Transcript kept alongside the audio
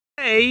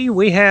Today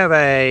we have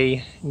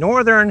a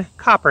northern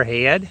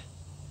copperhead.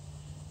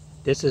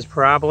 This is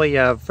probably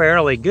a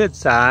fairly good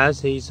size.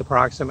 He's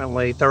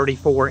approximately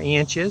 34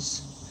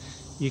 inches.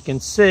 You can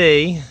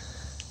see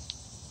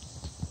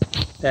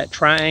that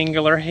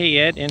triangular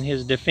head in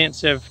his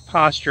defensive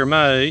posture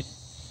mode.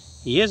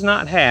 He is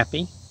not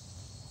happy.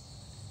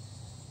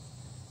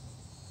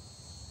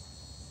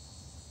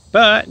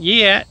 But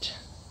yet,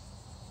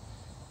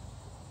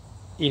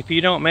 if you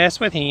don't mess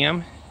with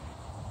him,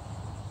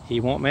 he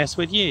won't mess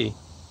with you.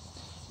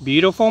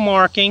 Beautiful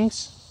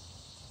markings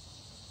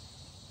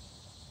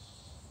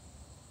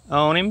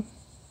on him.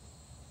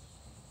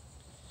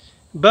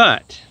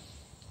 But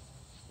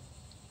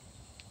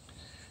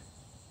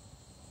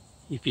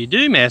if you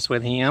do mess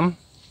with him,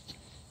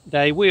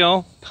 they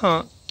will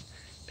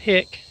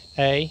pick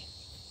a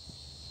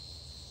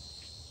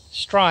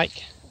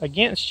strike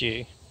against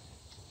you.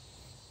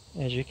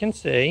 As you can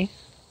see,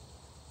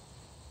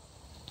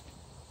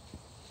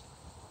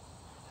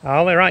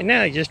 right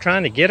now he's just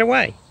trying to get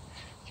away.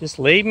 Just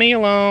leave me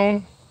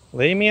alone,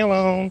 leave me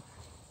alone.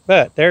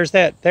 But there's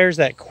that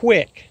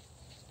quick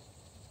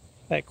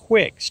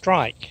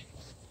strike.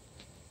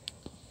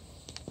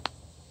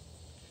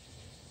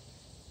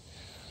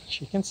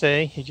 As you can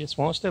see, he just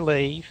wants to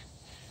leave.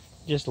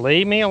 Just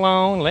leave me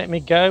alone, let me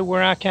go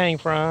where I came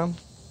from.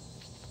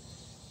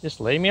 Just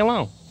leave me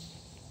alone.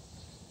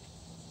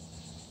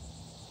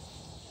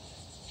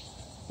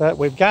 But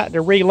we've got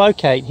to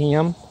relocate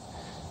him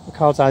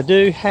because I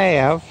do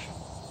have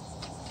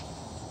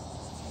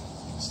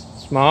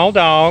small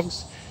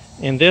dogs,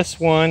 and this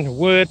one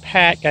would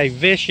pack a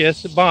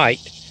vicious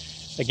bite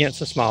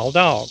against a small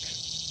dog.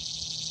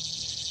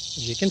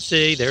 As you can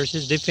see, there's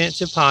his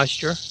defensive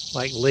posture,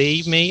 like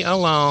leave me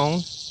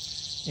alone,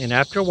 and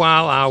after a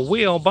while I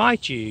will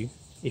bite you.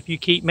 If you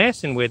keep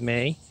messing with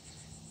me,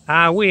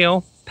 I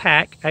will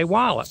pack a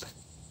wallop.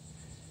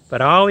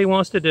 But all he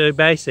wants to do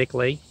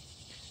basically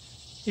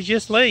is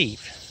just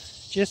leave.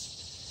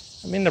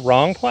 I'm in the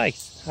wrong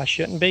place. I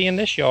shouldn't be in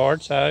this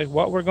yard, so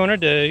what we're going to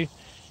do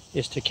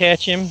is to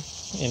catch him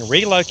and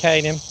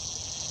relocate him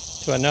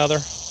to another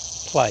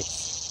place.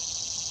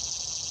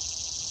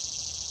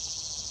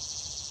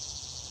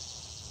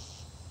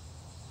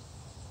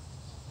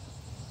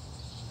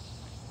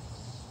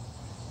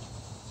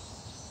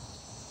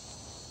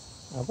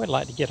 I would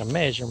like to get a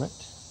measurement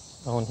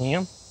on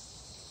him.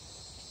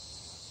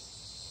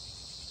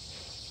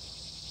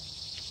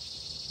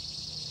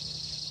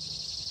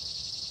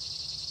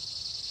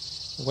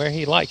 Where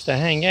he likes to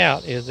hang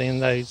out is in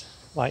those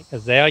like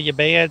azalea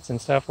beds and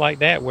stuff like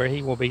that, where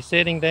he will be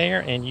sitting there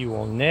and you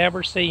will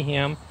never see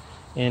him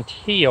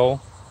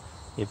until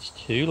it's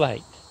too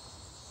late.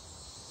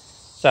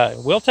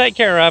 So we'll take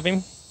care of him.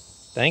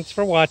 Thanks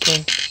for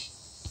watching.